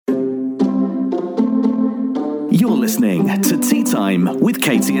You're listening to Tea Time with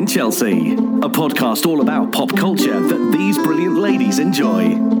Katie and Chelsea, a podcast all about pop culture that these brilliant ladies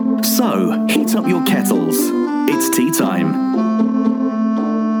enjoy. So, heat up your kettles. It's tea time.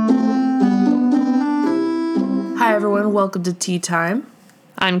 Hi everyone, welcome to Tea Time.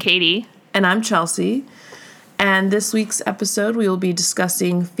 I'm Katie. And I'm Chelsea. And this week's episode, we will be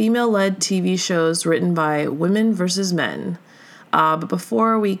discussing female-led TV shows written by women versus men. But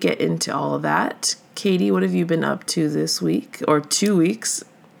before we get into all of that, Katie, what have you been up to this week? Or 2 weeks?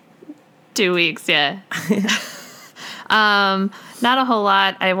 2 weeks, yeah. Not a whole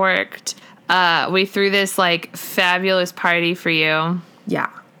lot. I worked. We threw this, fabulous party for you. Yeah.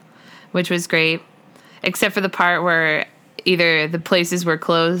 Which was great. Except for the part where either the places were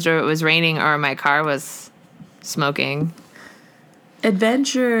closed or it was raining or my car was smoking.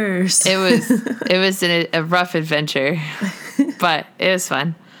 Adventures. It was a rough adventure, but it was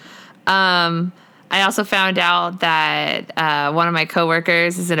fun. I also found out that one of my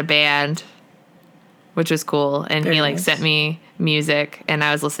coworkers is in a band, which was cool. And Very he nice. sent me music, and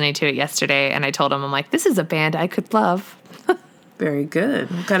I was listening to it yesterday. And I told him, I'm like, this is a band I could love. Very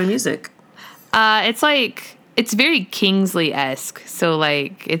good. What kind of music? It's very Kingsley-esque. So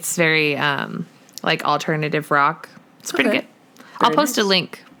it's very alternative rock. It's pretty Okay. good. I'll post a nice.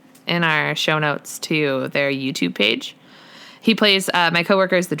 link in our show notes to their YouTube page. He plays, my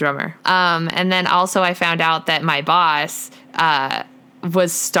coworker is the drummer. And then also I found out that my boss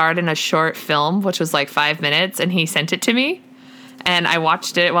was starred in a short film, which was 5 minutes, and he sent it to me. And I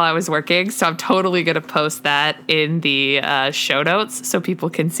watched it while I was working, so I'm totally going to post that in the show notes so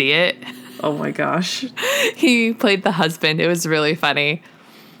people can see it. Oh my gosh. He played the husband. It was really funny.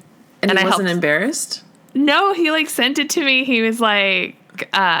 And I he wasn't helped- embarrassed? No, he sent it to me. He was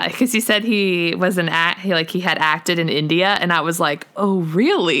because he said he was he had acted in India, and I was like, oh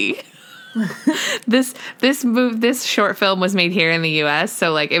really? This short film was made here in the U.S.,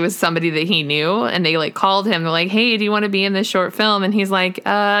 so it was somebody that he knew, and they called him. They're like, hey, do you want to be in this short film? And he's like,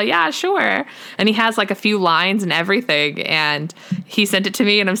 yeah, sure. And he has a few lines and everything, and he sent it to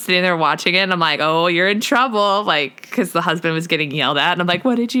me, and I'm sitting there watching it, and I'm like, oh, you're in trouble, because the husband was getting yelled at, and I'm like,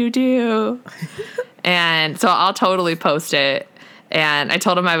 what did you do? And so I'll totally post it. And I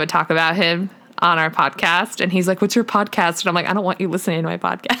told him I would talk about him on our podcast. And he's like, what's your podcast? And I'm like, I don't want you listening to my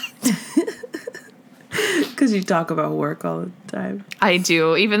podcast. Because you talk about work all the time. I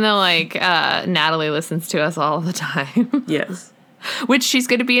do, even though Natalie listens to us all the time. Yes. Which she's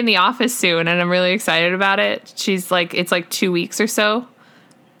going to be in the office soon. And I'm really excited about it. She's it's 2 weeks or so.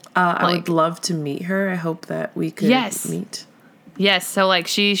 I would love to meet her. I hope that we could meet. Yes, so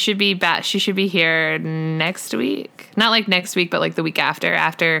she should be back. She should be here next week. Not next week, but the week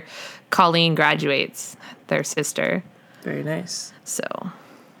after Colleen graduates, their sister. Very nice. So,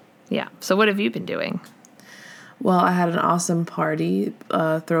 yeah. So what have you been doing? Well, I had an awesome party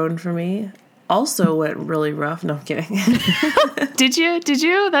thrown for me. Also went really rough. No, I'm kidding. Did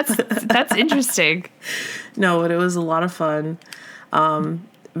you? That's interesting. No, but it was a lot of fun.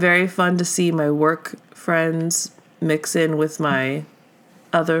 Very fun to see my work friends mix in with my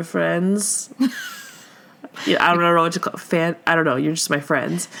other friends. Yeah, I don't know what to call I don't know. You're just my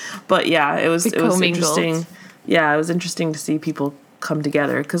friends, but yeah, it was interesting. Yeah, it was interesting to see people come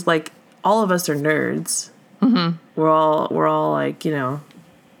together because all of us are nerds. Mm-hmm. We're all we're all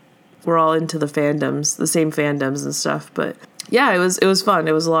into the fandoms, the same fandoms and stuff. But yeah, it was fun.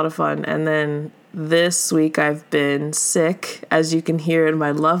 It was a lot of fun. And then this week I've been sick, as you can hear in my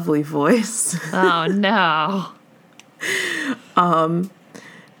lovely voice. Oh no.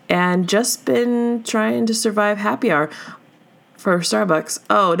 And just been trying to survive happy hour for Starbucks.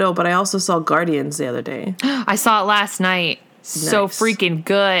 Oh, no, but I also saw Guardians the other day. I saw it last night. So Nice. freaking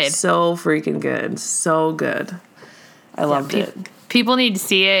good. So freaking good. So good. I loved it. People need to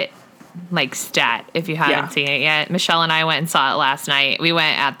see it stat if you haven't seen it yet. Michelle and I went and saw it last night. We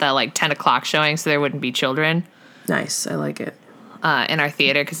went at the 10 o'clock showing so there wouldn't be children Nice. I like it. in our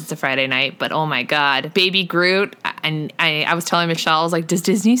theater because it's a Friday night. But oh my God, Baby Groot. And I was telling Michelle, I was like, does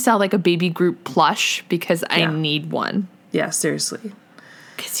Disney sell a Baby Groot plush? Because I need one. Yeah, seriously.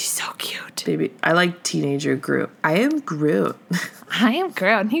 Because he's so cute. Baby, I like teenager Groot. I am Groot. I am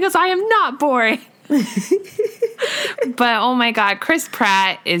Groot. And he goes, I am not boring. But oh my God, Chris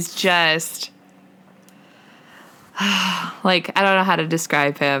Pratt is just I don't know how to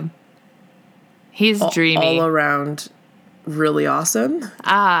describe him. He's dreamy. All around really awesome.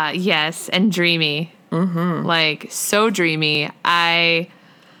 Yes, and dreamy. Mm-hmm. So dreamy. Anna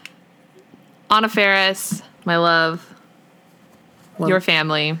Faris, my love, your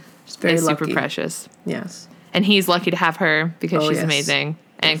family very is super lucky. precious. Yes. And he's lucky to have her because she's yes. amazing.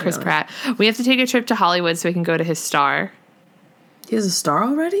 and Chris Pratt. We have to take a trip to Hollywood so we can go to his star. He has a star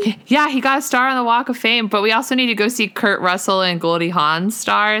already? Yeah, he got a star on the Walk of Fame, but we also need to go see Kurt Russell and Goldie Hawn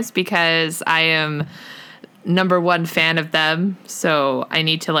stars because I am #1 fan of them, so I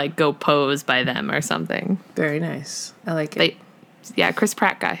need to like go pose by them or something. Very nice. I like it. Yeah, Chris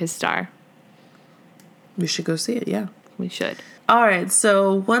Pratt got his star. We should go see it, yeah. We should. All right,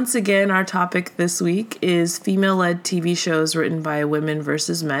 so once again, our topic this week is female-led TV shows written by women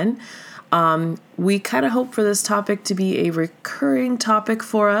versus men. We kind of hope for this topic to be a recurring topic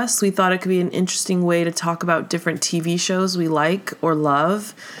for us. We thought it could be an interesting way to talk about different TV shows we like or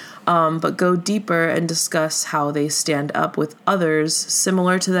love, but go deeper and discuss how they stand up with others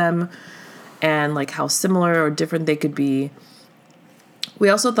similar to them and like how similar or different they could be. We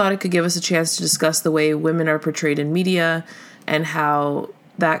also thought it could give us a chance to discuss the way women are portrayed in media and how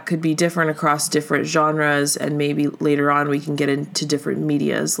that could be different across different genres, and maybe later on we can get into different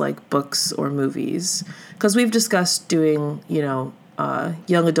medias like books or movies. Because we've discussed doing, young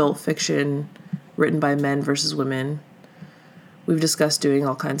adult fiction written by men versus women. We've discussed doing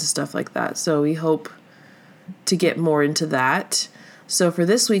all kinds of stuff like that. So we hope to get more into that. So for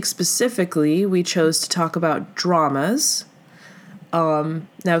this week specifically, we chose to talk about dramas.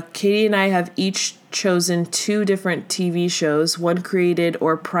 Now, Katie and I have each chosen 2 different TV shows, one created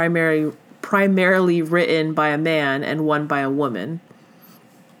or primarily written by a man and one by a woman,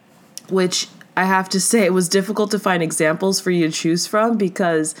 which I have to say it was difficult to find examples for you to choose from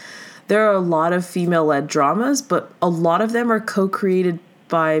because there are a lot of female-led dramas, but a lot of them are co-created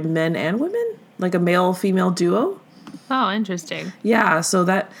by men and women, like a male-female duo. Oh, interesting. Yeah, so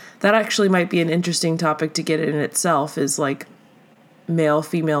that actually might be an interesting topic to get in itself, is like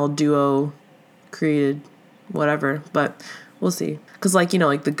male-female duo created whatever, but we'll see. Because like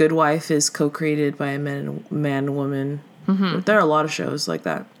The Good Wife is co-created by a man and woman. Mm-hmm. There are a lot of shows like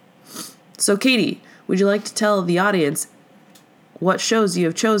that. So Katie, would you like to tell the audience what shows you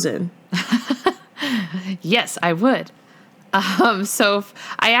have chosen? Yes, I would. So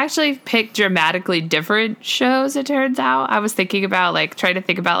I actually picked dramatically different shows, it turns out. I was thinking about trying to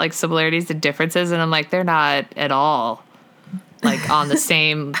think about similarities and differences, and I'm like, they're not at all on the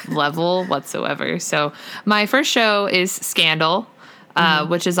same level whatsoever. So my first show is Scandal,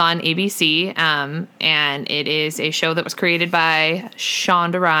 which is on ABC. And it is a show that was created by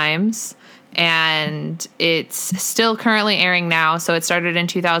Shonda Rhimes, and it's still currently airing now. So it started in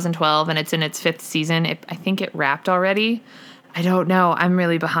 2012 and it's in its 5th season. I think it wrapped already. I don't know. I'm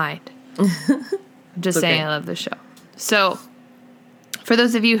really behind. I'm just saying I love the show. So for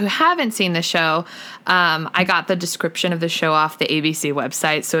those of you who haven't seen the show, I got the description of the show off the ABC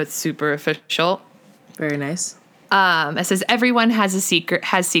website, so it's super official. Very nice. It says everyone has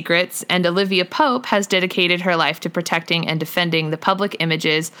secrets, and Olivia Pope has dedicated her life to protecting and defending the public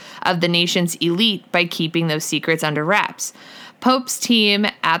images of the nation's elite by keeping those secrets under wraps. Pope's team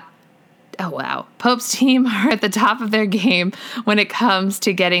are at the top of their game when it comes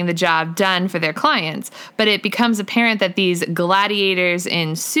to getting the job done for their clients, but it becomes apparent that these gladiators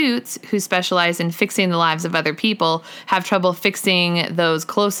in suits who specialize in fixing the lives of other people have trouble fixing those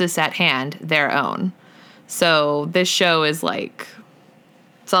closest at hand, their own. So this show is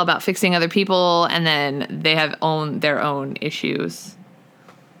it's all about fixing other people, and then they have their own issues.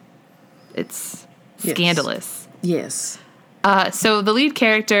 It's scandalous. Yes. So the lead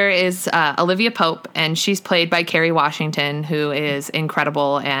character is Olivia Pope, and she's played by Kerry Washington, who is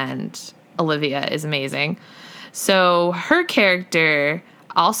incredible, and Olivia is amazing. So her character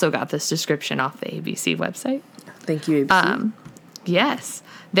also got this description off the ABC website. Thank you, ABC. Yes.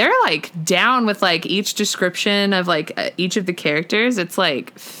 They're down with each description of each of the characters. It's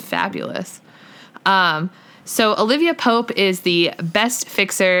fabulous. So Olivia Pope is the best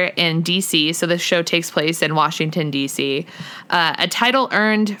fixer in D.C., so this show takes place in Washington, D.C., a title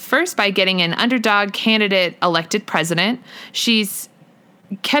earned first by getting an underdog candidate elected president. She's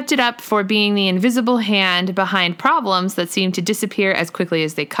kept it up for being the invisible hand behind problems that seem to disappear as quickly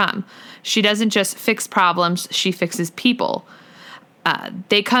as they come. She doesn't just fix problems, she fixes people.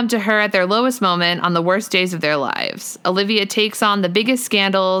 They come to her at their lowest moment on the worst days of their lives. Olivia takes on the biggest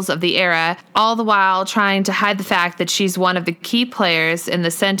scandals of the era, all the while trying to hide the fact that she's one of the key players in the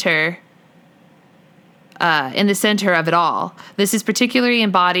center of it all. This is particularly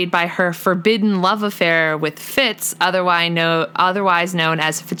embodied by her forbidden love affair with Fitz, otherwise known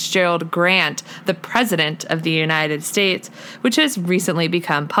as Fitzgerald Grant, the President of the United States, which has recently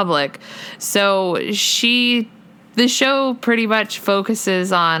become public. So the show pretty much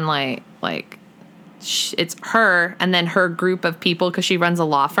focuses on it's her and then her group of people because she runs a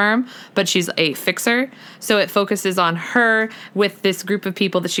law firm, but she's a fixer. So it focuses on her with this group of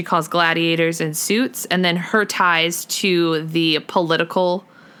people that she calls gladiators in suits, and then her ties to the political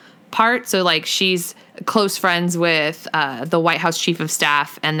part. So like she's close friends with the White House chief of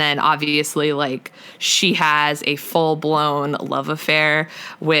staff, and then obviously like she has a full-blown love affair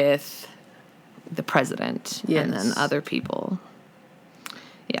with the president and then other people.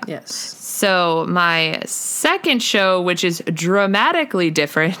 Yeah. Yes. So my second show, which is dramatically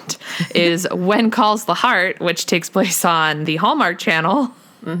different, is When Calls the Heart, which takes place on the Hallmark Channel.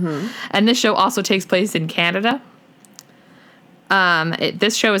 Mm-hmm. And this show also takes place in Canada.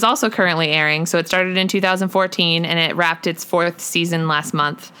 This show is also currently airing. So it started in 2014 and it wrapped its 4th season last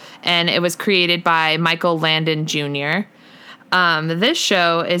month. And it was created by Michael Landon Jr. This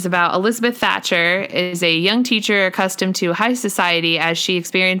show is about Elizabeth Thatcher, is a young teacher accustomed to high society as she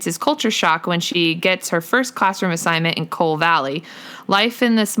experiences culture shock when she gets her first classroom assignment in Coal Valley. Life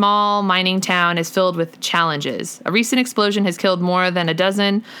in the small mining town is filled with challenges. A recent explosion has killed more than a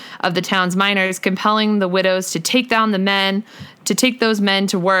dozen of the town's miners, compelling the widows to take those men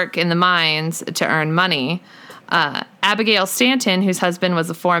to work in the mines to earn money. Abigail Stanton, whose husband was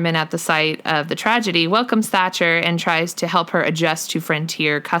a foreman at the site of the tragedy, welcomes Thatcher and tries to help her adjust to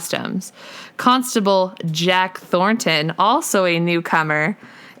frontier customs. Constable Jack Thornton, also a newcomer,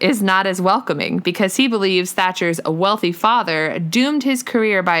 is not as welcoming because he believes Thatcher's wealthy father doomed his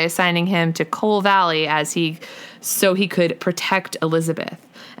career by assigning him to Coal Valley so he could protect Elizabeth.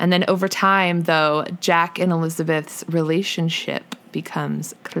 And then over time, though, Jack and Elizabeth's relationship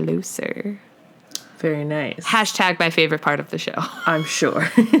becomes closer. Very nice. Hashtag my favorite part of the show. I'm sure.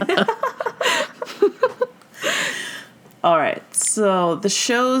 All right. So the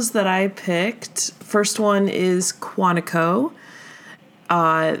shows that I picked, first one is Quantico.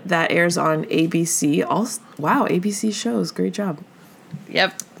 That airs on ABC. Wow, ABC shows. Great job.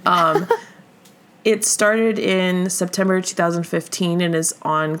 Yep. It started in September 2015 and is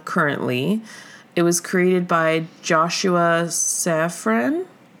on currently. It was created by Joshua Safran.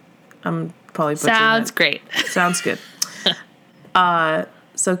 I'm probably butchering Sounds that. great. Sounds good.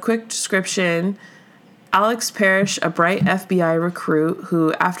 So quick description. Alex Parrish, a bright FBI recruit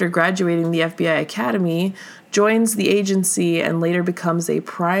who, after graduating the FBI Academy, joins the agency and later becomes a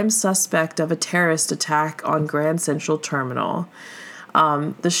prime suspect of a terrorist attack on Grand Central Terminal.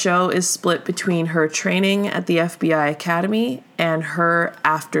 The show is split between her training at the FBI Academy and her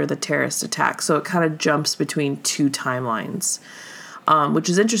after the terrorist attack. So it kind of jumps between two timelines. Which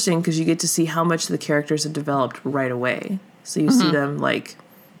is interesting because you get to see how much the characters have developed right away. So you see them like,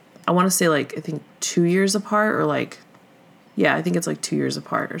 I want to say like, I think 2 years apart or like, yeah, I think it's like 2 years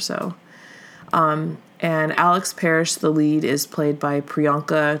apart or so. And Alex Parrish, the lead, is played by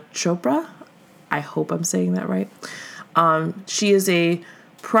Priyanka Chopra. I hope I'm saying that right. She is a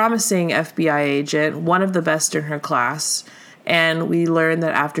promising FBI agent, one of the best in her class. And we learn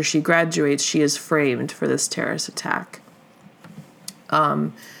that after she graduates, she is framed for this terrorist attack.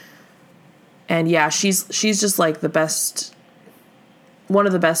 And yeah, she's just like the best, one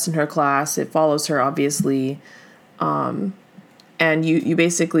of the best in her class. It follows her obviously. And you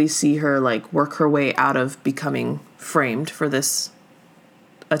basically see her like work her way out of becoming framed for this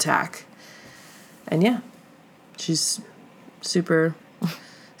attack. And yeah, she's super,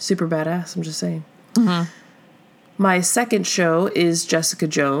 super badass. I'm just saying. Mm-hmm. My second show is Jessica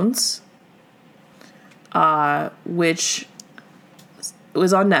Jones, which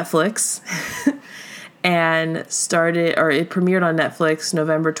was on Netflix and it premiered on Netflix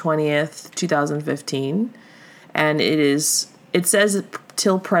November 20th, 2015. And it says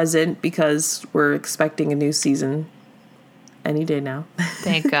till present because we're expecting a new season any day now.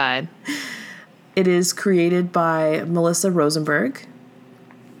 Thank God. It is created by Melissa Rosenberg.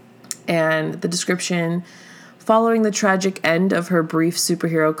 And the description: following the tragic end of her brief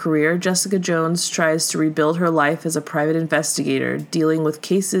superhero career, Jessica Jones tries to rebuild her life as a private investigator, dealing with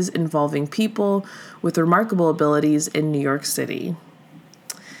cases involving people with remarkable abilities in New York City.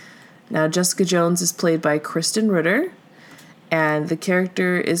 Now, Jessica Jones is played by Kristen Ritter, and the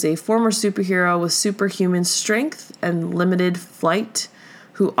character is a former superhero with superhuman strength and limited flight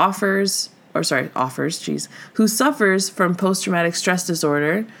who suffers from post-traumatic stress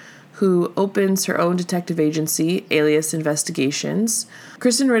disorder, who opens her own detective agency, Alias Investigations.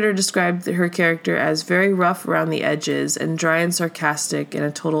 Kristen Ritter described her character as very rough around the edges and dry and sarcastic and a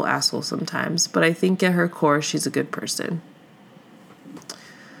total asshole sometimes, but I think at her core she's a good person.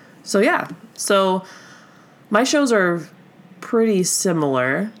 So yeah, my shows are pretty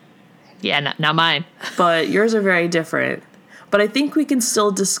similar. Yeah, not mine. But yours are very different. But I think we can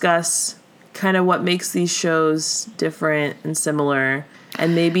still discuss kind of what makes these shows different and similar,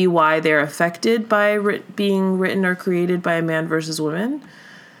 and maybe why they're affected by being written or created by a man versus woman.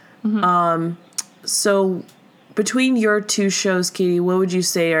 So between your two shows, Katie, what would you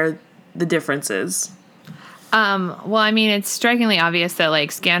say are the differences? Well, I mean, it's strikingly obvious that,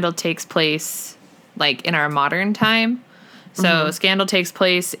 like, Scandal takes place, like, in our modern time. So Scandal takes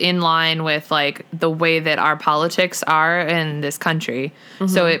place in line with, like, the way that our politics are in this country.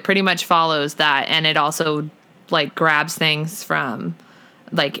 So it pretty much follows that. And it also, like, grabs things from,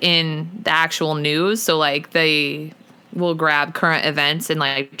 like, in the actual news. So, like, they will grab current events and,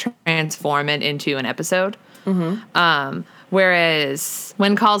 like, transform it into an episode. Whereas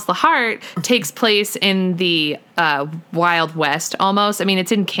When Calls the Heart takes place in the Wild West almost. I mean,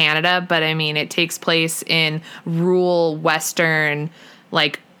 it's in Canada, but I mean, it takes place in rural Western,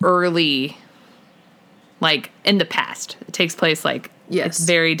 like early, like in the past. It takes place like, Yes. it's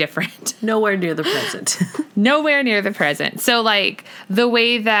very different. Nowhere near the present. Nowhere near the present. So, like, the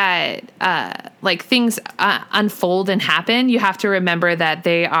way that, like, things unfold and happen, you have to remember that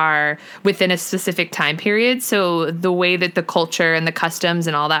they are within a specific time period. So the way that the culture and the customs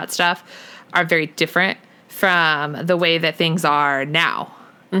and all that stuff are very different from the way that things are now.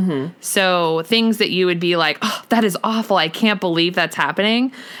 So things that you would be like, oh, that is awful, I can't believe that's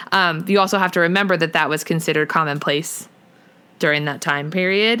happening. You also have to remember that that was considered commonplace during that time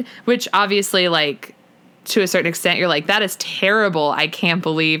period, which obviously, like, to a certain extent, you're like, that is terrible. I can't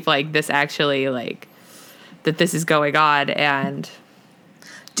believe, like, this actually, like, that this is going on. And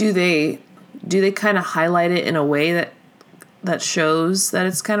Do they kind of highlight it in a way that shows that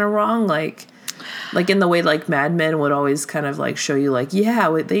it's kind of wrong? Like in the way, like, Mad Men would always kind of, like, show you, like, yeah,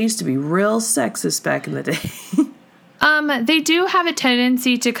 they used to be real sexist back in the day. they do have a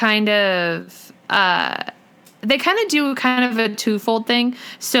tendency to kind of, they kind of do kind of a twofold thing.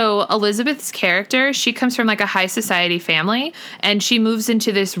 So Elizabeth's character, she comes from, like, a high society family, and she moves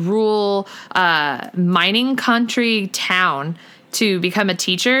into this rural mining country town to become a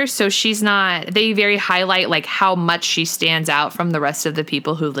teacher. So she's not, they very highlight, like, how much she stands out from the rest of the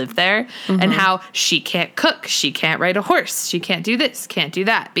people who live there, and how she can't cook, she can't ride a horse, she can't do this, can't do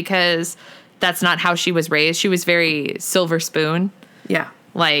that, because that's not how she was raised. She was very silver spoon. Yeah.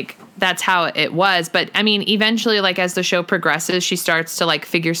 Like, that's how it was. But, I mean, eventually, like, as the show progresses, she starts to, like,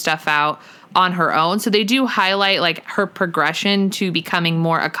 figure stuff out on her own. So they do highlight, like, her progression to becoming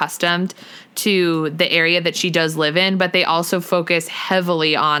more accustomed to the area that she does live in. But they also focus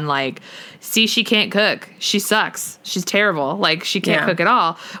heavily on, like, see, she can't cook. She sucks. She's terrible. Like, she can't cook at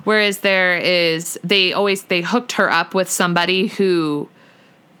all. Whereas they hooked her up with somebody who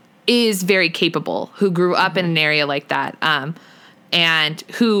is very capable, who grew up in an area like that. And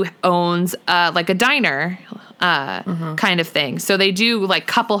who owns, like, a diner kind of thing. So they do, like,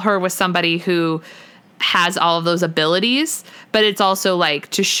 couple her with somebody who has all of those abilities, but it's also, like,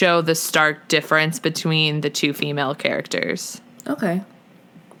 to show the stark difference between the two female characters. Okay.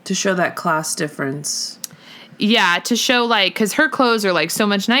 To show that class difference. Yeah, to show, like, because her clothes are, like, so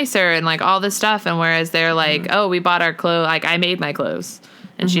much nicer and, like, all this stuff, and whereas they're like, oh, we bought our clothes, like, I made my clothes.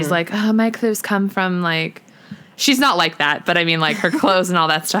 And she's like, oh, my clothes come from, like... She's not like that, but I mean, like, her clothes and all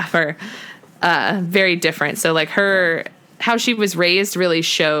that stuff are very different. So, like, how she was raised really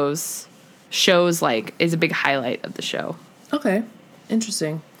shows, like, is a big highlight of the show. Okay.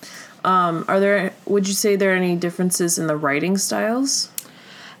 Interesting. Would you say there are any differences in the writing styles?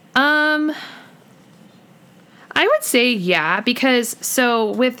 I would say yeah, because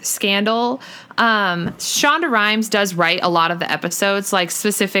so with Scandal, Shonda Rhimes does write a lot of the episodes. Like,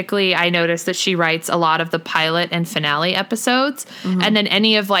 specifically, I noticed that she writes a lot of the pilot and finale episodes, and then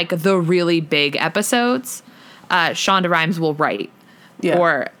any of, like, the really big episodes, Shonda Rhimes will write. Yeah.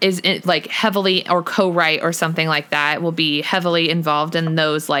 Or is it, like, heavily, or co-write or something like that, will be heavily involved in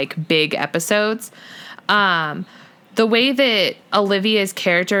those, like, big episodes. The way that Olivia's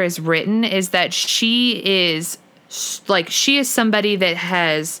character is written is that she is somebody that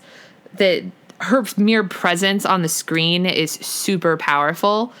her mere presence on the screen is super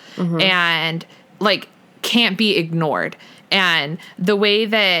powerful and, like, can't be ignored. And the way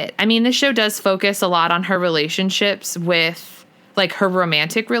that, I mean, this show does focus a lot on her relationships with, like, her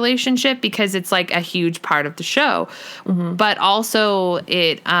romantic relationship, because it's, like, a huge part of the show. But also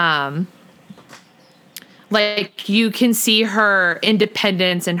it, like, you can see her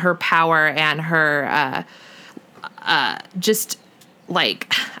independence and her power and her, just,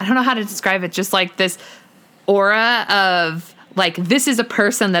 like, I don't know how to describe it, just, like, this aura of, like, this is a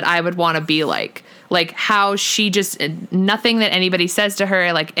person that I would want to be like how she just, nothing that anybody says to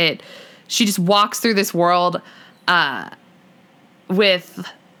her, like, she just walks through this world, with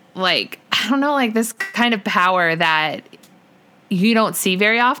like, I don't know, like this kind of power that you don't see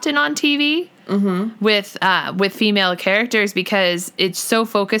very often on TV with female characters, because it's so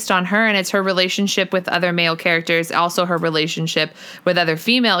focused on her, and it's her relationship with other male characters, also her relationship with other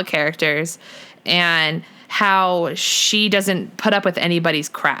female characters, and how she doesn't put up with anybody's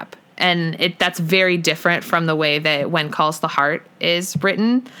crap. And that's very different from the way that When Calls the Heart is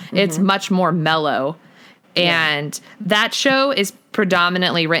written. It's much more mellow. And that show is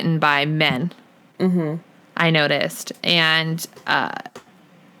predominantly written by men. I noticed. And, I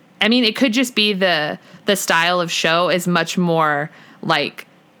mean, it could just be the style of show is much more, like,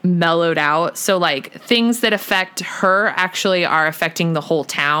 mellowed out. So, like, things that affect her actually are affecting the whole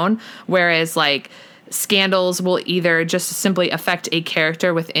town. Whereas, like, scandals will either just simply affect a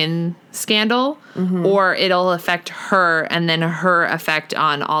character within Scandal, or it'll affect her and then her effect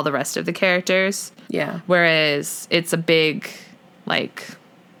on all the rest of the characters. Yeah. Whereas it's a big, like,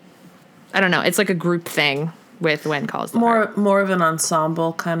 I don't know, it's like a group thing with When Calls the Heart. More of an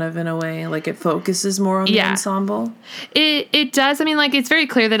ensemble kind of in a way. Like it focuses more on the ensemble. It does. I mean, like, it's very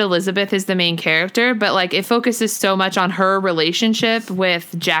clear that Elizabeth is the main character, but like it focuses so much on her relationship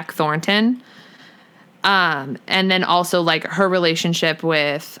with Jack Thornton. And then also like her relationship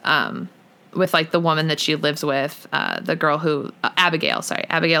with like the woman that she lives with, the girl who Abigail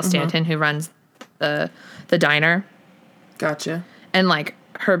Stanton, who runs the diner. Gotcha. And like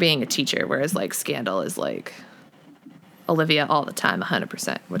her being a teacher, whereas like Scandal is like Olivia all the time,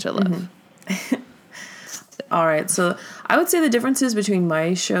 100%, which I love. All right, so I would say the differences between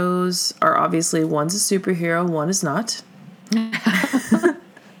my shows are obviously one's a superhero, one is not.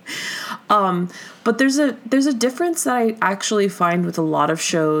 But there's a difference that I actually find with a lot of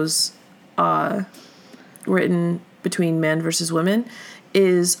shows written between men versus women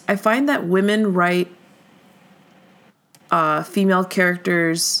is I find that women write female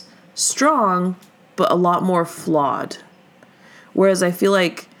characters strong, but a lot more flawed. Whereas I feel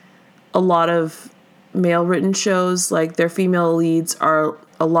like a lot of male written shows, like their female leads are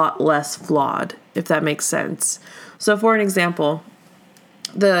a lot less flawed, if that makes sense. So for an example,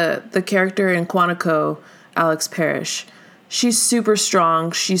 the character in Quantico, Alex Parrish, she's super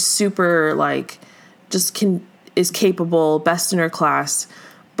strong. She's super like is capable, best in her class.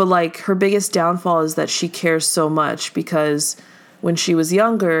 But like her biggest downfall is that she cares so much because when she was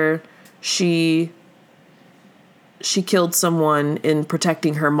younger, she killed someone in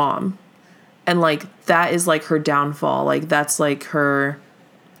protecting her mom. And like that is like her downfall. Like that's like her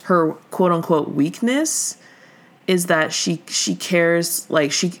quote unquote weakness is that she cares,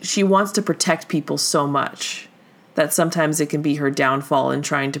 like she wants to protect people so much that sometimes it can be her downfall in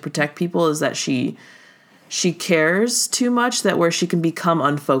trying to protect people is that she cares too much that where she can become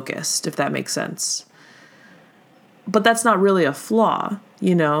unfocused, if that makes sense. But that's not really a flaw,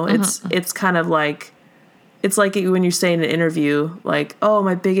 you know? It's kind of like, it's like when you say in an interview, like, oh,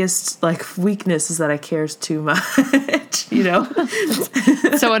 my biggest like weakness is that I cares too much, you know?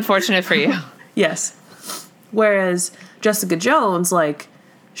 So unfortunate for you. Yes. Whereas Jessica Jones, like,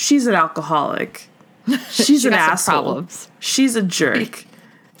 she's an alcoholic. She's an asshole. Problems. She's a jerk.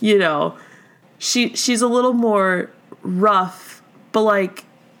 You know, she's a little more rough, but like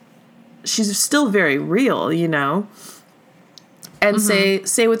she's still very real, you know? And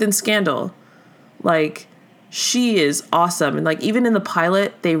say within Scandal, like she is awesome. And like even in the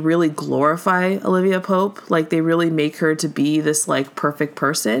pilot, they really glorify Olivia Pope. Like they really make her to be this like perfect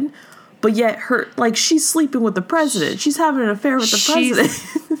person. But yet her, like, she's sleeping with the president. She's having an affair with the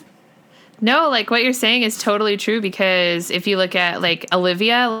president. No, like, what you're saying is totally true, because if you look at, like,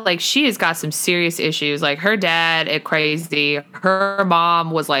 Olivia, like, she has got some serious issues. Like, her dad is crazy. Her mom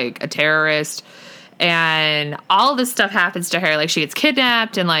was, like, a terrorist. And all this stuff happens to her. Like, she gets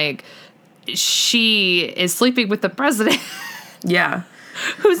kidnapped and, like, she is sleeping with the president. Yeah.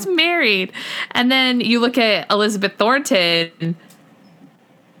 Who's married. And then you look at Elizabeth Thornton.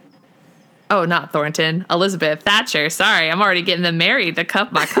 Oh, not Thornton. Elizabeth Thatcher. Sorry, I'm already getting them married.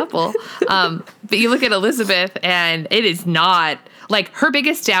 My couple. But you look at Elizabeth, and it is not like her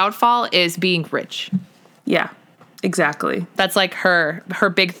biggest downfall is being rich. Yeah, exactly. That's like her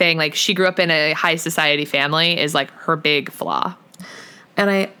big thing. Like she grew up in a high society family is like her big flaw.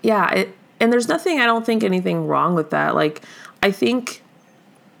 And and there's nothing. I don't think anything wrong with that. Like I think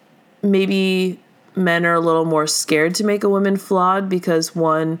maybe men are a little more scared to make a woman flawed because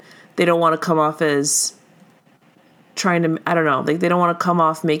one, they don't want to come off as trying to, I don't know, like they don't want to come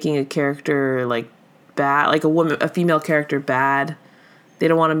off making a character like bad, like a female character bad. They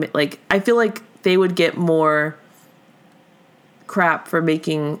don't want to, like, I feel like they would get more crap for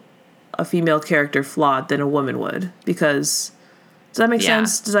making a female character flawed than a woman would because Does that make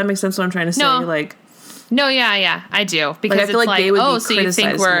sense? Does that make sense what I'm trying to say? No. Like, no, yeah, I do. Because I feel it's like they would be so you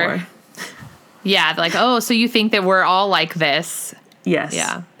think we're more. Yeah, like, oh, so you think that we're all like this. Yes.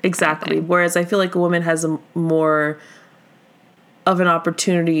 Yeah. Exactly. Whereas I feel like a woman has a more of an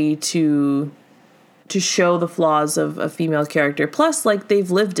opportunity to show the flaws of a female character. Plus, like, they've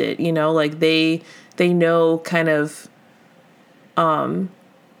lived it, you know, like they know kind of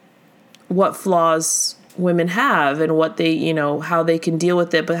what flaws women have and what they, you know, how they can deal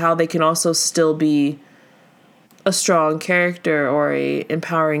with it, but how they can also still be a strong character or a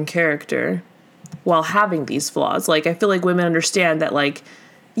empowering character while having these flaws. Like, I feel like women understand that, like,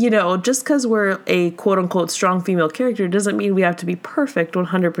 you know, just because we're a quote unquote strong female character doesn't mean we have to be perfect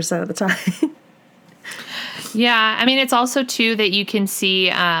 100% of the time. Yeah. I mean, it's also too that you can see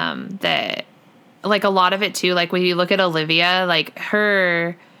that, like, a lot of it too, like when you look at Olivia, like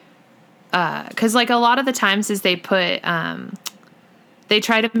her, because like a lot of the times is they put, they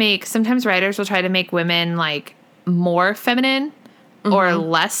try to make, sometimes writers will try to make women like more feminine or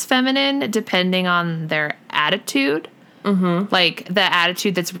less feminine depending on their attitude. Like the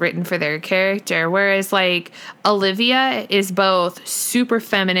attitude that's written for their character. Whereas like Olivia is both super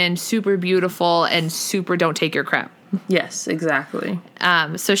feminine, super beautiful, and super don't take your crap. Yes, exactly.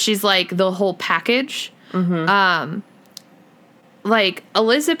 So she's like the whole package. Like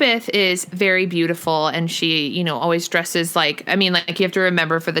Elizabeth is very beautiful and she, you know, always dresses like, I mean, like you have to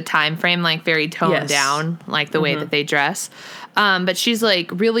remember for the time frame, like very toned down, like the way that they dress. But she's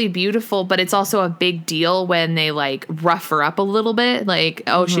like really beautiful, but it's also a big deal when they like rough her up a little bit. Like,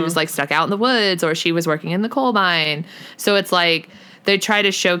 oh, she was like stuck out in the woods or she was working in the coal mine. So it's like they try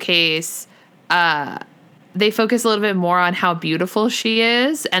to showcase, they focus a little bit more on how beautiful she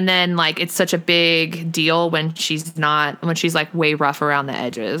is. And then like, it's such a big deal when she's not, when she's like way rough around the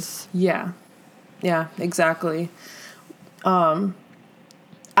edges. Yeah. Yeah, exactly. Alex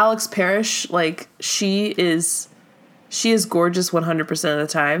Parrish, like she is gorgeous 100% of the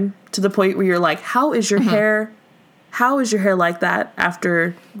time, to the point where you're like, how is your hair like that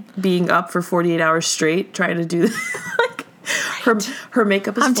after being up for 48 hours straight trying to do this? Like her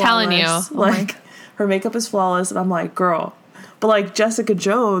makeup is flawless. Telling you. Like her makeup is flawless and I'm like, girl. But like Jessica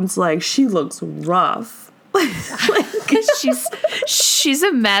Jones, like she looks rough. she's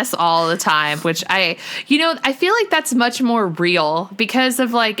a mess all the time, which I feel like that's much more real because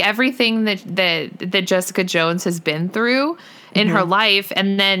of like everything that Jessica Jones has been through in her life.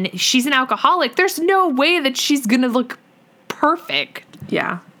 And then she's an alcoholic. There's no way that she's going to look perfect.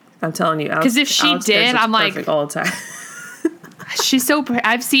 Yeah. I'm telling you. Because if she did, I'm like all the time. She's so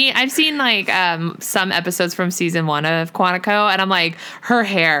I've seen like some episodes from season 1 of Quantico and I'm like, her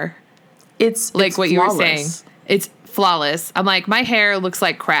hair, it's like what flawless. You were saying. It's flawless. I'm like, my hair looks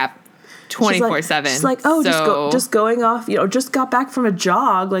like crap 24/7. She's like, oh, just going off, you know, just got back from a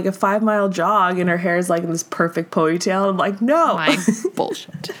jog, like a 5-mile jog, and her hair is like in this perfect ponytail. I'm like, no. My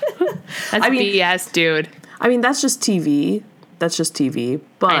bullshit. That's BS, dude. I mean, that's just TV.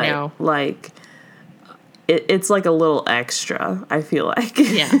 But I know. Like, it's like a little extra, I feel like.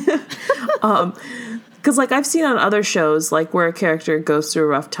 Yeah. Because, like, I've seen on other shows, like, where a character goes through a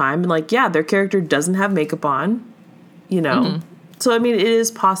rough time, and, like, yeah, their character doesn't have makeup on, you know? So, I mean, it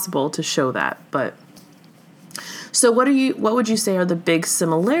is possible to show that, but... So, what would you say are the big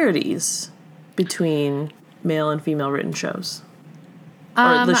similarities between male and female written shows?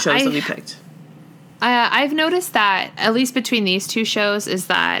 Or the shows that we picked? I've noticed that, at least between these two shows, is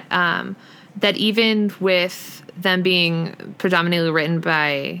that, that even with them being predominantly written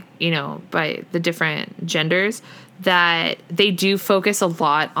by the different genders, that they do focus a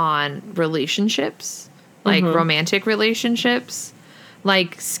lot on relationships, like romantic relationships.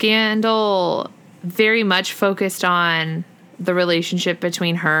 Like Scandal very much focused on the relationship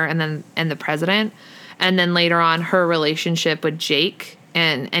between her and the president, and then later on her relationship with Jake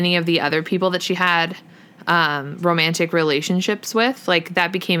and any of the other people that she had romantic relationships with. Like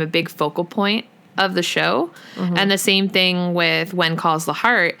that became a big focal point of the show. And the same thing with When Calls the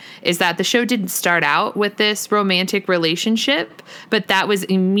Heart, is that the show didn't start out with this romantic relationship, but that was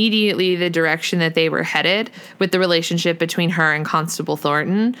immediately the direction that they were headed with the relationship between her and Constable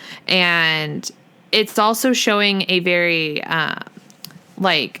Thornton. And it's also showing a very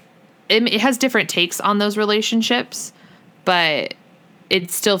it has different takes on those relationships, but it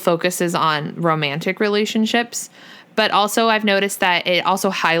still focuses on romantic relationships. But also I've noticed that it also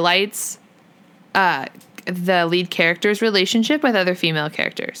highlights the lead character's relationship with other female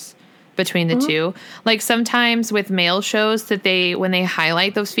characters between the two. Like sometimes with male shows that when they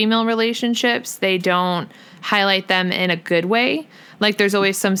highlight those female relationships, they don't highlight them in a good way. Like there's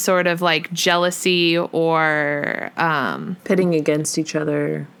always some sort of like jealousy or Pitting against each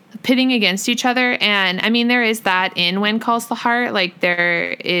other. And I mean, there is that in When Calls the Heart. Like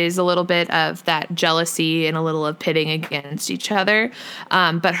there is a little bit of that jealousy and a little of pitting against each other.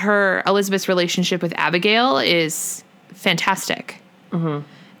 But Elizabeth's relationship with Abigail is fantastic. Mm-hmm.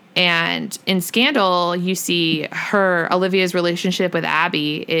 And in Scandal, you see Olivia's relationship with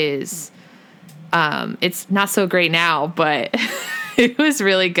Abby is, it's not so great now, but it was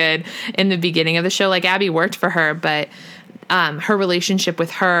really good in the beginning of the show. Like Abby worked for her, but her relationship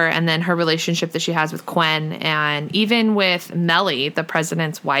with her, and then her relationship that she has with Quen, and even with Mellie, the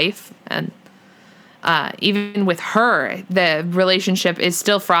president's wife, and even with her, the relationship is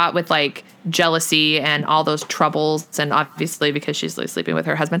still fraught with like jealousy and all those troubles, and obviously because she's like sleeping with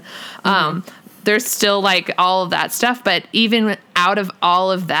her husband, there's still like all of that stuff. But even out of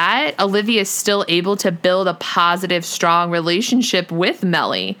all of that, Olivia is still able to build a positive, strong relationship with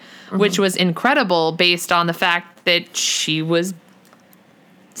Mellie, which was incredible based on the fact that she was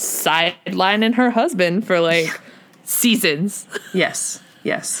sidelining her husband for like seasons. Yes.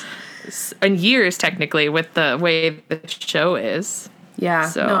 And years, technically, with the way the show is. Yeah.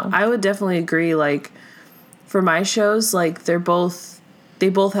 So. No, I would definitely agree. Like, for my shows, like, they both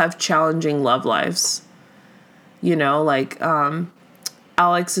have challenging love lives. You know, like,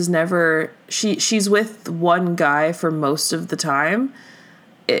 Alex is never... She's with one guy for most of the time.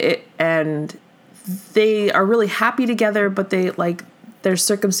 And they are really happy together, but they, like, there's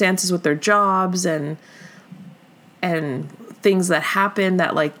circumstances with their jobs and things that happen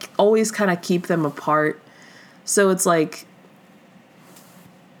that like always kind of keep them apart. So it's like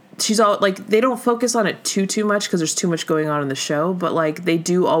she's all like, they don't focus on it too much because there's too much going on in the show, but like they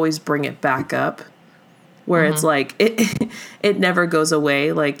do always bring it back up where it's like it never goes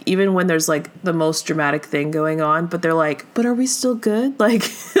away. Like even when there's like the most dramatic thing going on, but they're like, but are we still good? Like,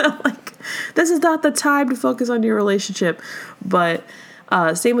 like this is not the time to focus on your relationship. But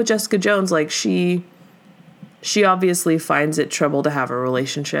same with Jessica Jones. Like she obviously finds it trouble to have a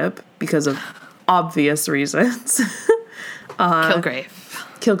relationship because of obvious reasons.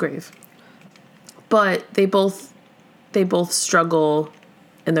 Kilgrave. But they both struggle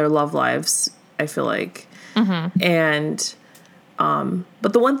in their love lives, I feel like. Mm-hmm. And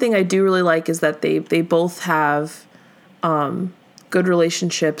but the one thing I do really like is that they both have good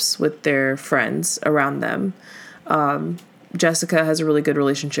relationships with their friends around them. Jessica has a really good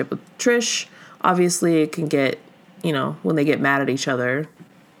relationship with Trish. Obviously, it can get, you know, when they get mad at each other,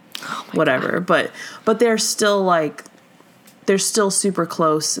 whatever. God. But they're still like, they're still super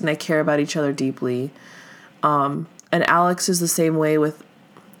close and they care about each other deeply. And Alex is the same way with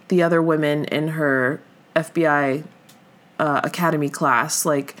the other women in her FBI academy class.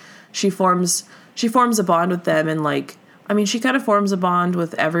 Like she forms a bond with them, and like, I mean, she kind of forms a bond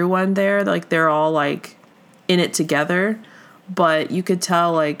with everyone there. Like they're all like in it together. But you could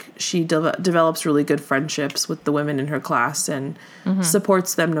tell, like, she develops really good friendships with the women in her class and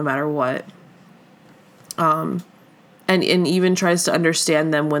supports them no matter what. And even tries to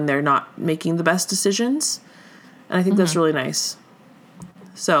understand them when they're not making the best decisions. And I think that's really nice.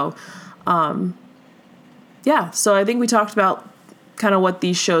 So, yeah. So I think we talked about kind of what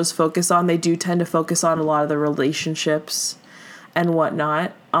these shows focus on. They do tend to focus on a lot of the relationships and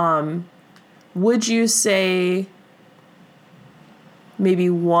whatnot. Would you say... maybe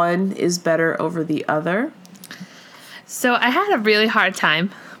one is better over the other? So I had a really hard time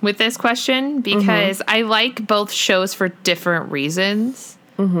with this question because I like both shows for different reasons.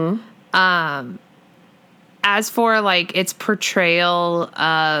 As for like its portrayal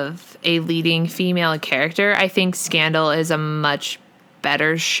of a leading female character, I think Scandal is a much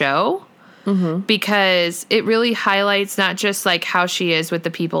better show because it really highlights not just like how she is with the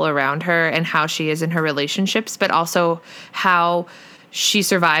people around her and how she is in her relationships, but also how she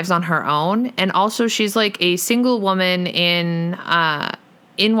survives on her own. And also she's like a single woman in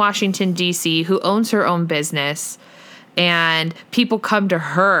Washington, D.C. who owns her own business, and people come to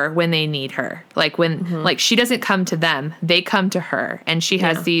her when they need her. Like when, like she doesn't come to them, they come to her. And she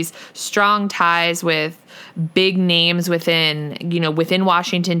has these strong ties with big names within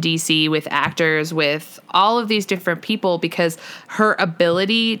Washington, D.C., with actors, with all of these different people, because her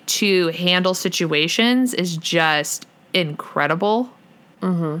ability to handle situations is just incredible.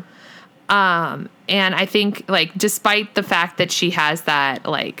 And I think like despite the fact that she has that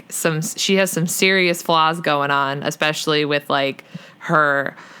like she has some serious flaws going on, especially with like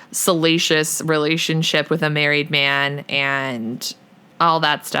her salacious relationship with a married man and all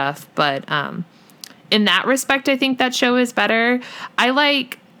that stuff, but in that respect I think that show is better. I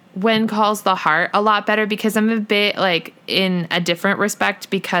like When Calls the Heart a lot better because I'm a bit like in a different respect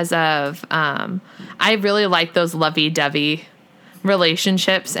because of I really like those lovey-dovey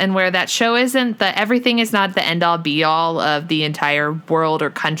relationships, and where that show isn't everything is not the end all be all of the entire world or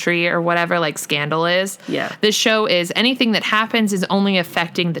country or whatever like Scandal is. Yeah. This show is anything that happens is only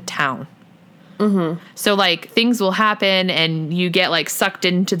affecting the town. Mm-hmm. So like things will happen and you get like sucked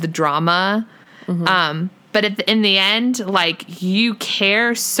into the drama. Mm-hmm. But in the end, like you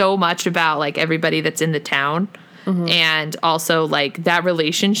care so much about like everybody that's in the town. Mm-hmm. And also like that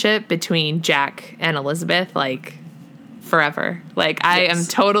relationship between Jack and Elizabeth, like forever. Like I am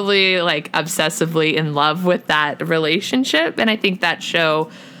totally like obsessively in love with that relationship. And I think that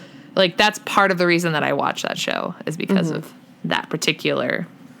show, like that's part of the reason that I watch that show is because of that particular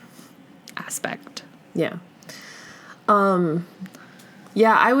aspect. Yeah.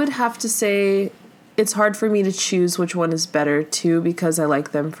 Yeah, I would have to say it's hard for me to choose which one is better too, because I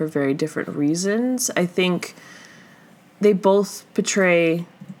like them for very different reasons. I think they both portray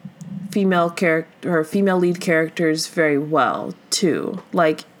female lead characters very well too.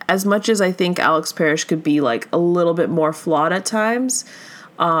 Like as much as I think Alex Parrish could be like a little bit more flawed at times,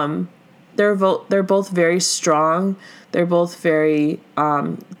 they're both very strong. They're both very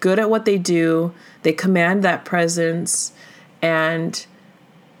good at what they do. They command that presence, and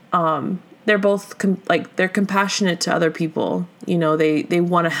they're both they're compassionate to other people. You know, they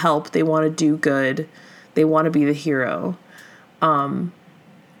want to help. They want to do good. They want to be the hero.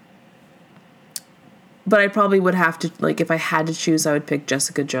 But I probably would have to, like, if I had to choose, I would pick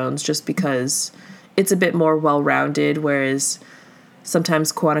Jessica Jones just because it's a bit more well-rounded, whereas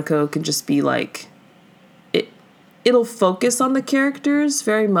sometimes Quantico can just be like, it'll focus on the characters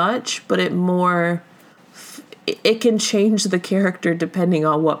very much, but it can change the character depending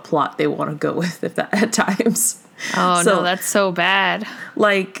on what plot they want to go with at times. Oh, no, that's so bad.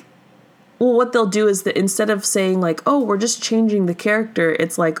 Like, well, what they'll do is that instead of saying like, oh, we're just changing the character,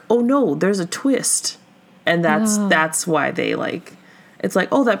 it's like, oh no, there's a twist. And that's why they like, it's like,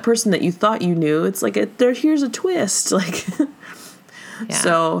 oh, that person that you thought you knew, it's like, here's a twist. Like, yeah.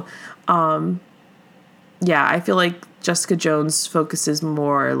 So, yeah, I feel like Jessica Jones focuses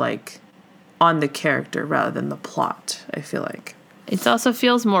more like on the character rather than the plot, I feel like. It also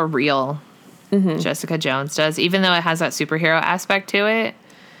feels more real, Jessica Jones does, even though it has that superhero aspect to it.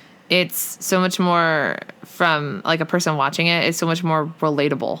 It's so much more from like a person watching it. It's so much more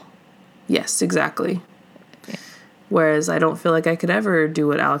relatable. Yes, exactly. Yeah. Whereas I don't feel like I could ever do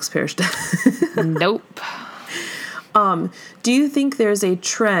what Alex Parrish does. Nope. Do you think there's a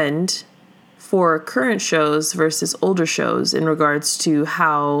trend for current shows versus older shows in regards to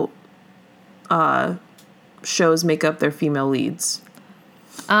how shows make up their female leads?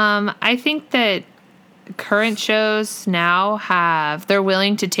 I think that current shows now they're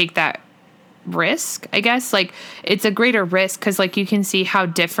willing to take that risk, I guess. Like, it's a greater risk because, like, you can see how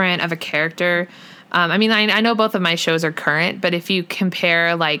different of a character. I mean, I know both of my shows are current, but if you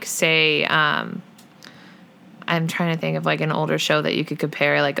compare, like, say, I'm trying to think of, like, an older show that you could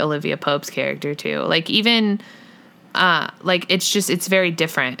compare, like, Olivia Pope's character to. Like, even, like, it's very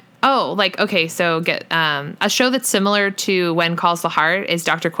different. Oh, like, okay, so a show that's similar to When Calls the Heart is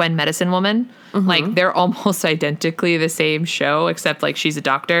Dr. Quinn, Medicine Woman. Mm-hmm. Like, they're almost identically the same show, except, like, she's a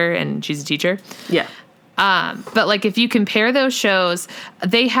doctor and she's a teacher. Yeah. But, like, if you compare those shows,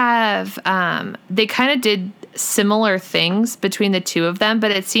 they have, they kind of did similar things between the two of them,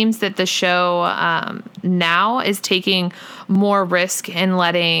 but it seems that the show now is taking more risk in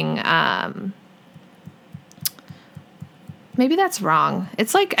letting... maybe that's wrong.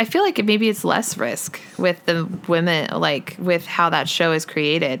 It's like, I feel like maybe it's less risk with the women, like with how that show is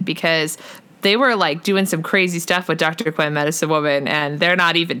created, because they were like doing some crazy stuff with Dr. Quinn, Medicine Woman, and they're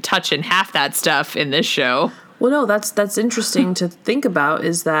not even touching half that stuff in this show. Well, no, that's interesting to think about,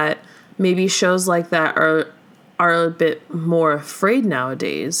 is that maybe shows like that are a bit more afraid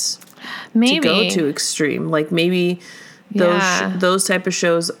nowadays to go to extreme. Like maybe those type of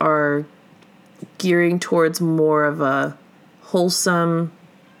shows are gearing towards more of a wholesome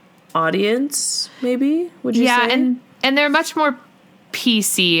audience, maybe, would you say? Yeah, and they're much more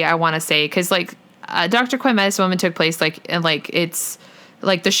PC, I want to say, because like Dr. Quinn, Medicine Woman took place it's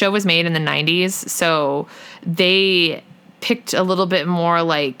like the show was made in the 90s, so they picked a little bit more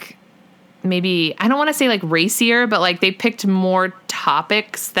like, maybe, I don't want to say like racier, but like they picked more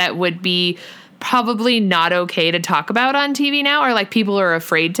topics that would be probably not okay to talk about on TV now, or like people are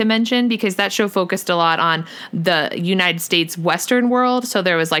afraid to mention, because that show focused a lot on the United States Western world. So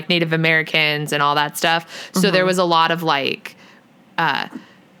there was like Native Americans and all that stuff. So there was a lot of like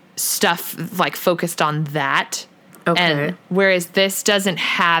stuff like focused on that. Okay. And whereas this doesn't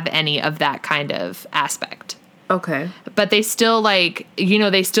have any of that kind of aspect. Okay. But they still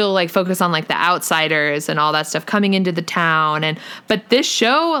they still focus on like the outsiders and all that stuff coming into the town. But this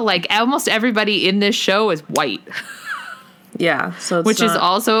show, like almost everybody in this show is white. Yeah. So it's which is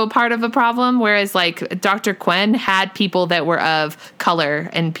also part of a problem. Whereas like Dr. Quinn had people that were of color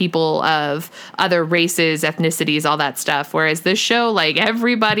and people of other races, ethnicities, all that stuff. Whereas this show, like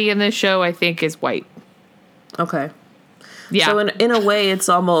everybody in this show, I think is white. Okay. Yeah. So in a way, it's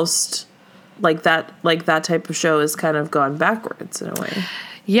almost like that type of show has kind of gone backwards in a way.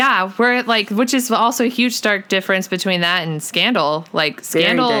 Yeah, which is also a huge stark difference between that and Scandal. Like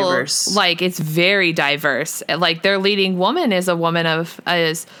Scandal, very diverse. Like it's very diverse. Like their leading woman is a woman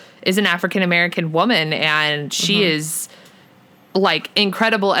is an African American woman, and she is like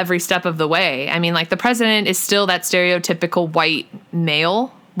incredible every step of the way. I mean, like the president is still that stereotypical white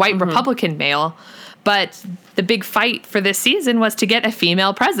Republican male, but the big fight for this season was to get a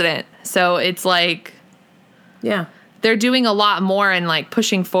female president. So it's like, yeah. They're doing a lot more and like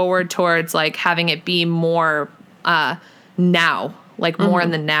pushing forward towards like having it be more now, like more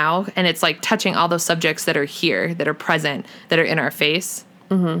in the now. And it's like touching all those subjects that are here, that are present, that are in our face.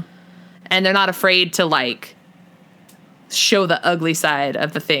 Mm-hmm. And they're not afraid to like show the ugly side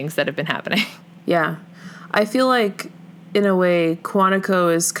of the things that have been happening. Yeah. I feel like in a way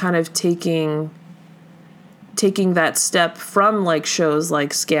Quantico is kind of taking that step from like shows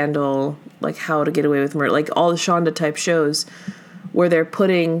like Scandal, like How to Get Away with Murder, like all the Shonda type shows where they're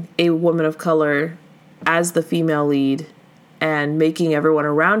putting a woman of color as the female lead and making everyone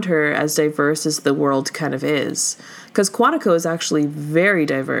around her as diverse as the world kind of is. Because Quantico is actually very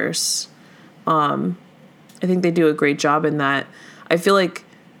diverse. I think they do a great job in that. I feel like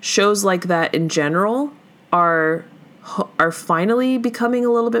shows like that in general are finally becoming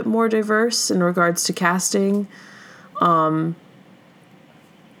a little bit more diverse in regards to casting. I'm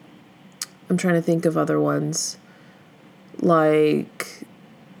trying to think of other ones. Like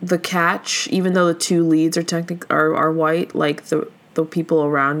The Catch, even though the two leads are white, like the people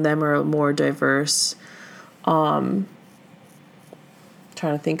around them are more diverse. Trying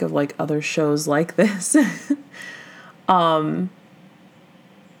to think of like other shows like this. Madam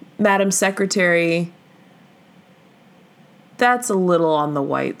Secretary, that's a little on the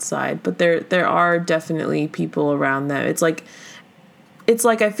white side, but there are definitely people around them. It's like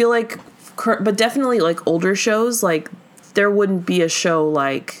I feel like, but definitely like older shows, like there wouldn't be a show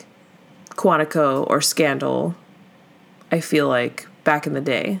like Quantico or Scandal, I feel like, back in the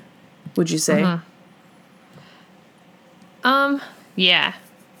day. Would you say? Yeah.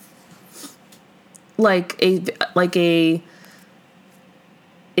 Like a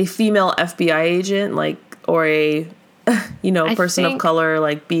female FBI agent, like, or a person of color,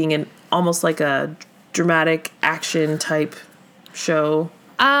 like being in almost like a dramatic action type show.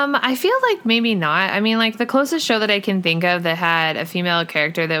 I feel like maybe not. I mean, like the closest show that I can think of that had a female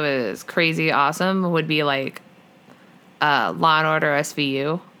character that was crazy awesome would be like Law and Order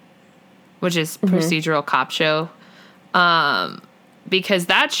SVU, which is procedural cop show. Because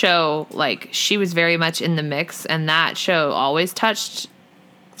that show, like, she was very much in the mix, and that show always touched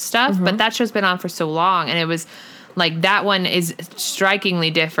stuff, but that show's been on for so long, and it was like that one is strikingly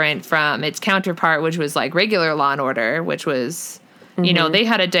different from its counterpart, which was like regular Law and Order, which was, they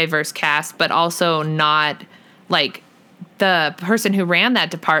had a diverse cast, but also not like the person who ran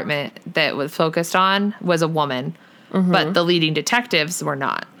that department that was focused on was a woman, but the leading detectives were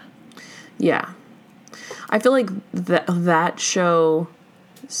not. Yeah. I feel like that show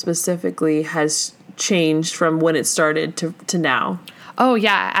specifically has changed from when it started to now. Oh,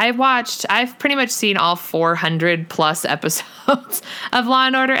 yeah. I've pretty much seen all 400 plus episodes of Law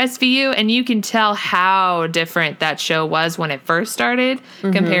and Order SVU, and you can tell how different that show was when it first started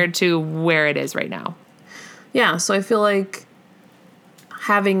compared to where it is right now. Yeah, so I feel like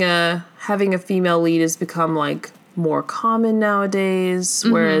having a female lead has become like more common nowadays,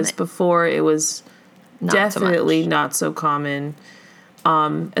 whereas before it was definitely not so common,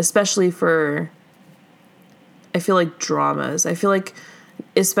 especially for, I feel like, dramas. I feel like,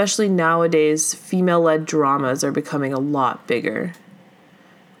 especially nowadays, female-led dramas are becoming a lot bigger.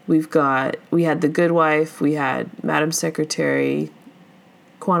 We had The Good Wife, we had Madam Secretary,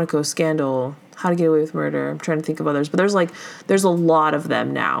 Quantico, Scandal, How to Get Away with Murder. I'm trying to think of others, but there's a lot of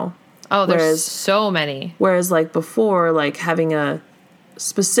them now. Oh, there's so many. Whereas, like, before, like, having a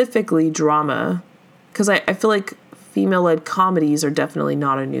specifically drama, because I feel like female-led comedies are definitely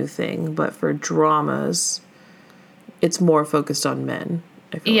not a new thing, but for dramas, it's more focused on men.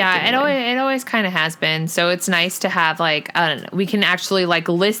 I feel Yeah, like, in a way. it always kind of has been. So it's nice to have like we can actually like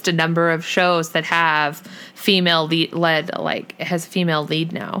list a number of shows that have female led, like it has a female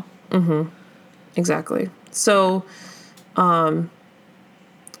lead now. Exactly. So,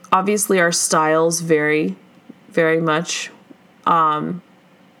 obviously our styles vary very much. I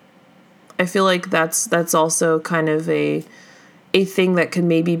feel like that's also kind of a thing that could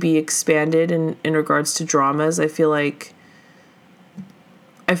maybe be expanded in regards to dramas. I feel like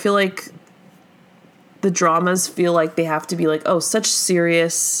the dramas feel like they have to be like, oh, such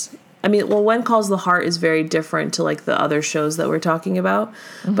serious. I mean, well, When Calls the Heart is very different to like the other shows that we're talking about.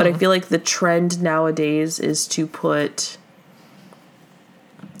 But I feel like the trend nowadays is to put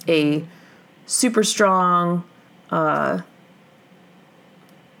a super strong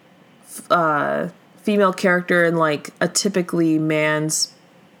female character in like a typically man's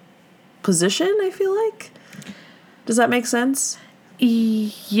position, I feel like. Does that make sense?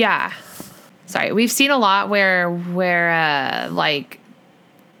 Yeah. Sorry, we've seen a lot where like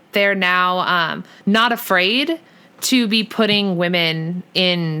they're now not afraid to be putting women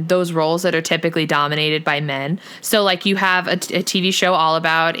in those roles that are typically dominated by men. So like you have a TV show all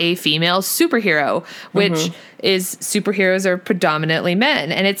about a female superhero, which is superheroes are predominantly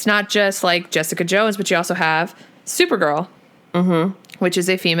men. And it's not just like Jessica Jones, but you also have Supergirl, which is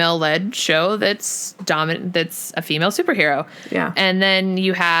a female-led show that's a female superhero. Yeah. And then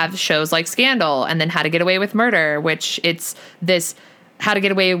you have shows like Scandal, and then How to Get Away with Murder, which it's this How to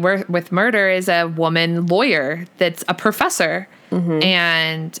Get Away with Murder is a woman lawyer that's a professor.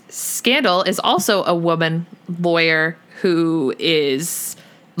 And Scandal is also a woman lawyer who is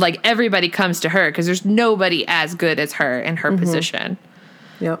like everybody comes to her because there's nobody as good as her in her position.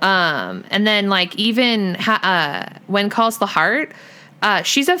 Yep. And then like even When Calls the Heart,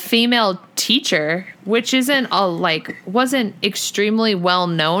 she's a female teacher, which wasn't extremely well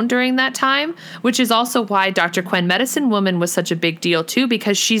known during that time, which is also why Dr. Quinn Medicine Woman was such a big deal too,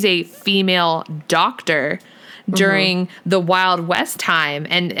 because she's a female doctor during the Wild West time.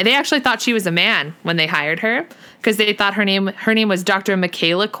 And they actually thought she was a man when they hired her because they thought her name was Dr.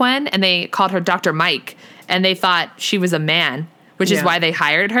 Michaela Quinn, and they called her Dr. Mike, and they thought she was a man, which is why they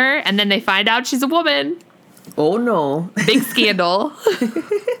hired her. And then they find out she's a woman. Oh no. Big scandal.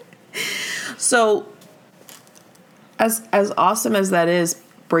 So as awesome as that is,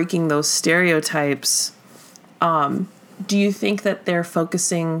 breaking those stereotypes, do you think that they're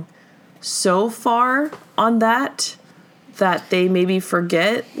focusing so far on that they maybe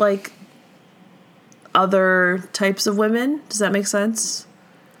forget like other types of women? Does that make sense?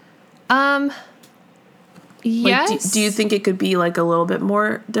 Yes. Like, do you think it could be like a little bit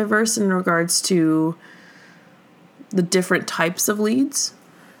more diverse in regards to the different types of leads?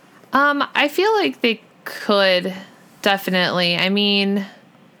 I feel like they could definitely. I mean,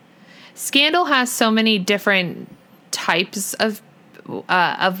 Scandal has so many different types of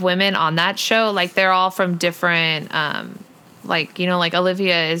women on that show. Like they're all from different, like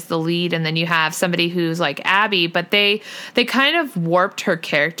Olivia is the lead, and then you have somebody who's like Abby, but they kind of warped her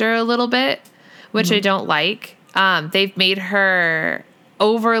character a little bit, which I don't like. They've made her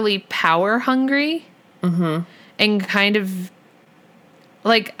overly power hungry. And kind of,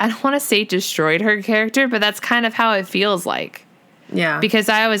 like, I don't want to say destroyed her character, but that's kind of how it feels like. Yeah. Because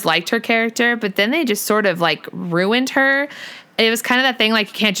I always liked her character, but then they just sort of, like, ruined her. It was kind of that thing, like,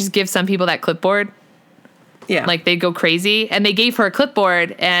 you can't just give some people that clipboard. Yeah. Like, they go crazy. And they gave her a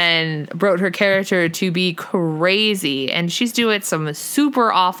clipboard and wrote her character to be crazy. And she's doing some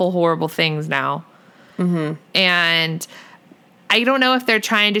super awful, horrible things now. And I don't know if they're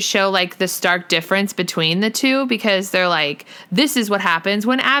trying to show like the stark difference between the two, because they're like, this is what happens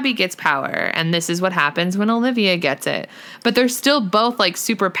when Abby gets power, and this is what happens when Olivia gets it. But they're still both like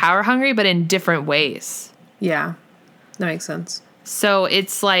super power hungry, but in different ways. Yeah, that makes sense. So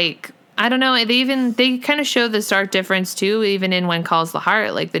it's like, I don't know. They kind of show the stark difference too, even in When Calls the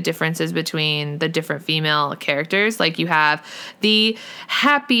Heart, like the differences between the different female characters. Like you have the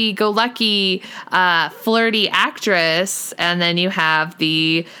happy-go-lucky, flirty actress, and then you have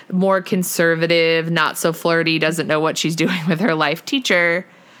the more conservative, not so flirty, doesn't know what she's doing with her life teacher,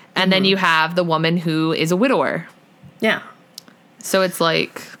 and then you have the woman who is a widower. Yeah. So it's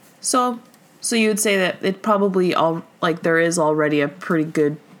like, so you would say that it probably there is already a pretty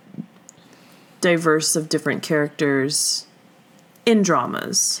good diverse of different characters in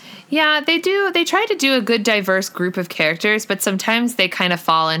dramas. yeah, they do. They try to do a good diverse group of characters, but sometimes they kind of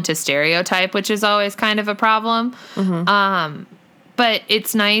fall into stereotype, which is always kind of a problem. But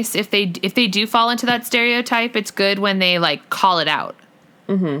it's nice if they do fall into that stereotype. It's good when they like call it out.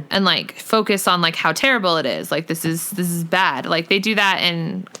 and like focus on like how terrible it is. Like this is bad. Like they do that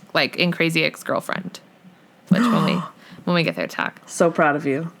in Crazy Ex-Girlfriend, which when we get there talk. So proud of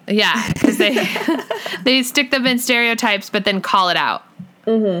you. Yeah, because they stick them in stereotypes, but then call it out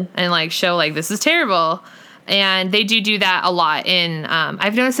and like show like this is terrible. And they do that a lot in.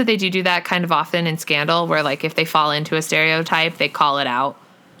 I've noticed that they do that kind of often in Scandal, where like if they fall into a stereotype, they call it out.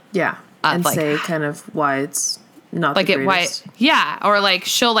 Yeah, and like, say kind of why it's not like the greatest. Or like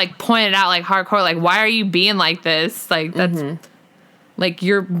she'll like point it out like hardcore, like why are you being like this? Like that's like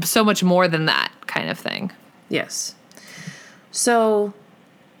you're so much more than that kind of thing. Yes. So,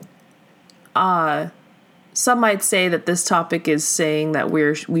 some might say that this topic is saying that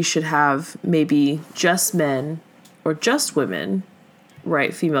we should have maybe just men or just women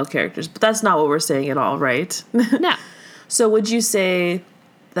write female characters, but that's not what we're saying at all, right? No. So would you say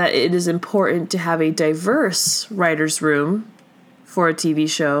that it is important to have a diverse writer's room for a TV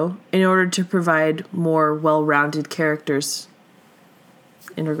show in order to provide more well-rounded characters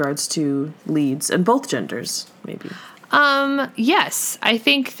in regards to leads and both genders, maybe? Yes. I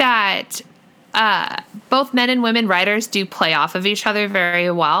think that both men and women writers do play off of each other very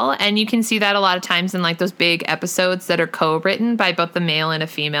well, and you can see that a lot of times in like those big episodes that are co-written by both the male and a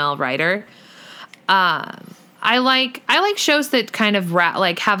female writer. I like shows that kind of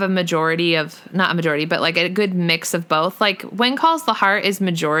have a majority of, not a majority, but like a good mix of both. Like When Calls the Heart is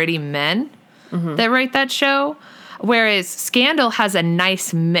majority men that write that show, whereas Scandal has a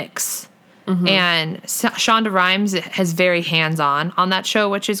nice mix. And Shonda Rhimes has very hands-on on that show,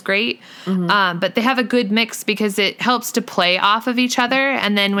 which is great. But they have a good mix because it helps to play off of each other.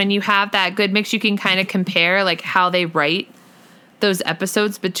 And then when you have that good mix, you can kind of compare like how they write those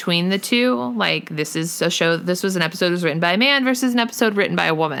episodes between the two. Like this is a show, this was an episode that was written by a man versus an episode written by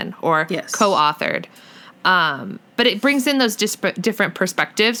a woman or co-authored. But it brings in those different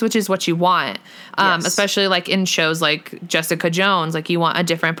perspectives, which is what you want. Especially like in shows like Jessica Jones, like you want a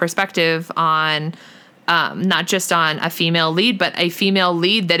different perspective on, not just on a female lead, but a female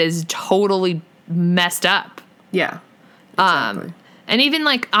lead that is totally messed up. Yeah. Exactly. And even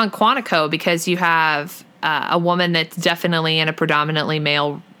like on Quantico, because you have, a woman that's definitely in a predominantly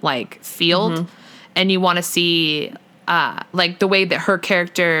male like field, and you want to see like the way that her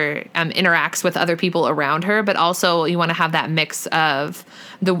character interacts with other people around her, but also you want to have that mix of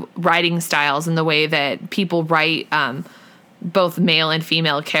the writing styles and the way that people write both male and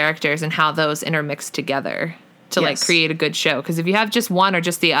female characters and how those intermix together to like create a good show. Because if you have just one or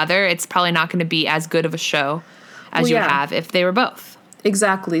just the other, it's probably not going to be as good of a show as you would have if they were both.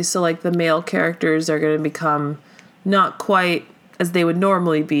 Exactly. So like the male characters are going to become not quite as they would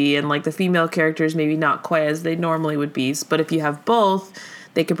normally be, and like the female characters maybe not quite as they normally would be. But if you have both,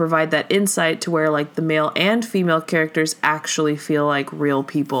 they can provide that insight to where like the male and female characters actually feel like real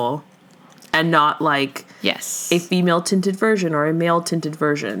people and not like a female tinted version or a male tinted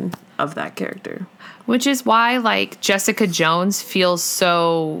version of that character. Which is why like Jessica Jones feels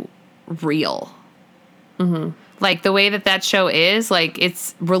so real. Like the way that show is, like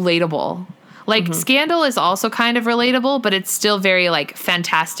it's relatable. Like Scandal is also kind of relatable, but it's still very like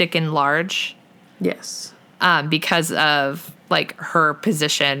fantastic and large. Yes. Because of like her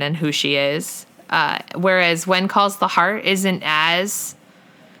position and who she is. Whereas When Calls the Heart isn't as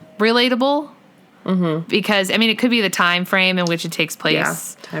relatable. Because I mean, it could be the time frame in which it takes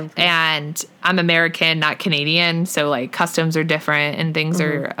place. And I'm American, not Canadian, so like customs are different and things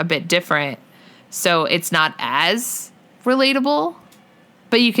are a bit different. So it's not as relatable,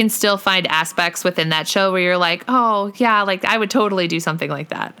 but you can still find aspects within that show where you're like, oh, yeah, like I would totally do something like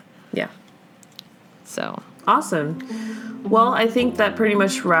that. Yeah. So. Awesome. Well, I think that pretty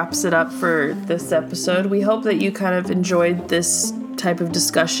much wraps it up for this episode. We hope that you kind of enjoyed this type of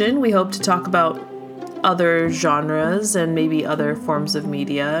discussion. We hope to talk about other genres and maybe other forms of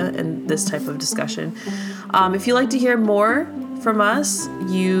media and this type of discussion. If you'd like to hear more from us,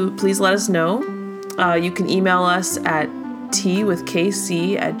 please let us know. You can email us at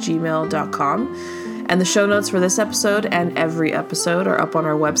teawithkc@gmail.com. And the show notes for this episode and every episode are up on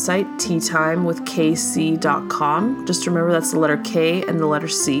our website, teatimewithkc.com. Just remember that's the letter K and the letter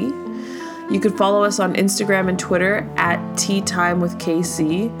C. You could follow us on Instagram and Twitter at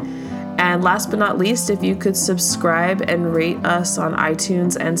teatimewithkc. And last but not least, if you could subscribe and rate us on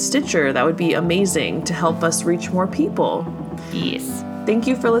iTunes and Stitcher, that would be amazing to help us reach more people. Yes. Thank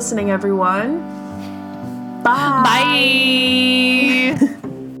you for listening, everyone. Bye. Bye.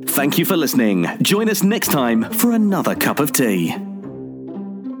 Thank you for listening. Join us next time for another cup of tea.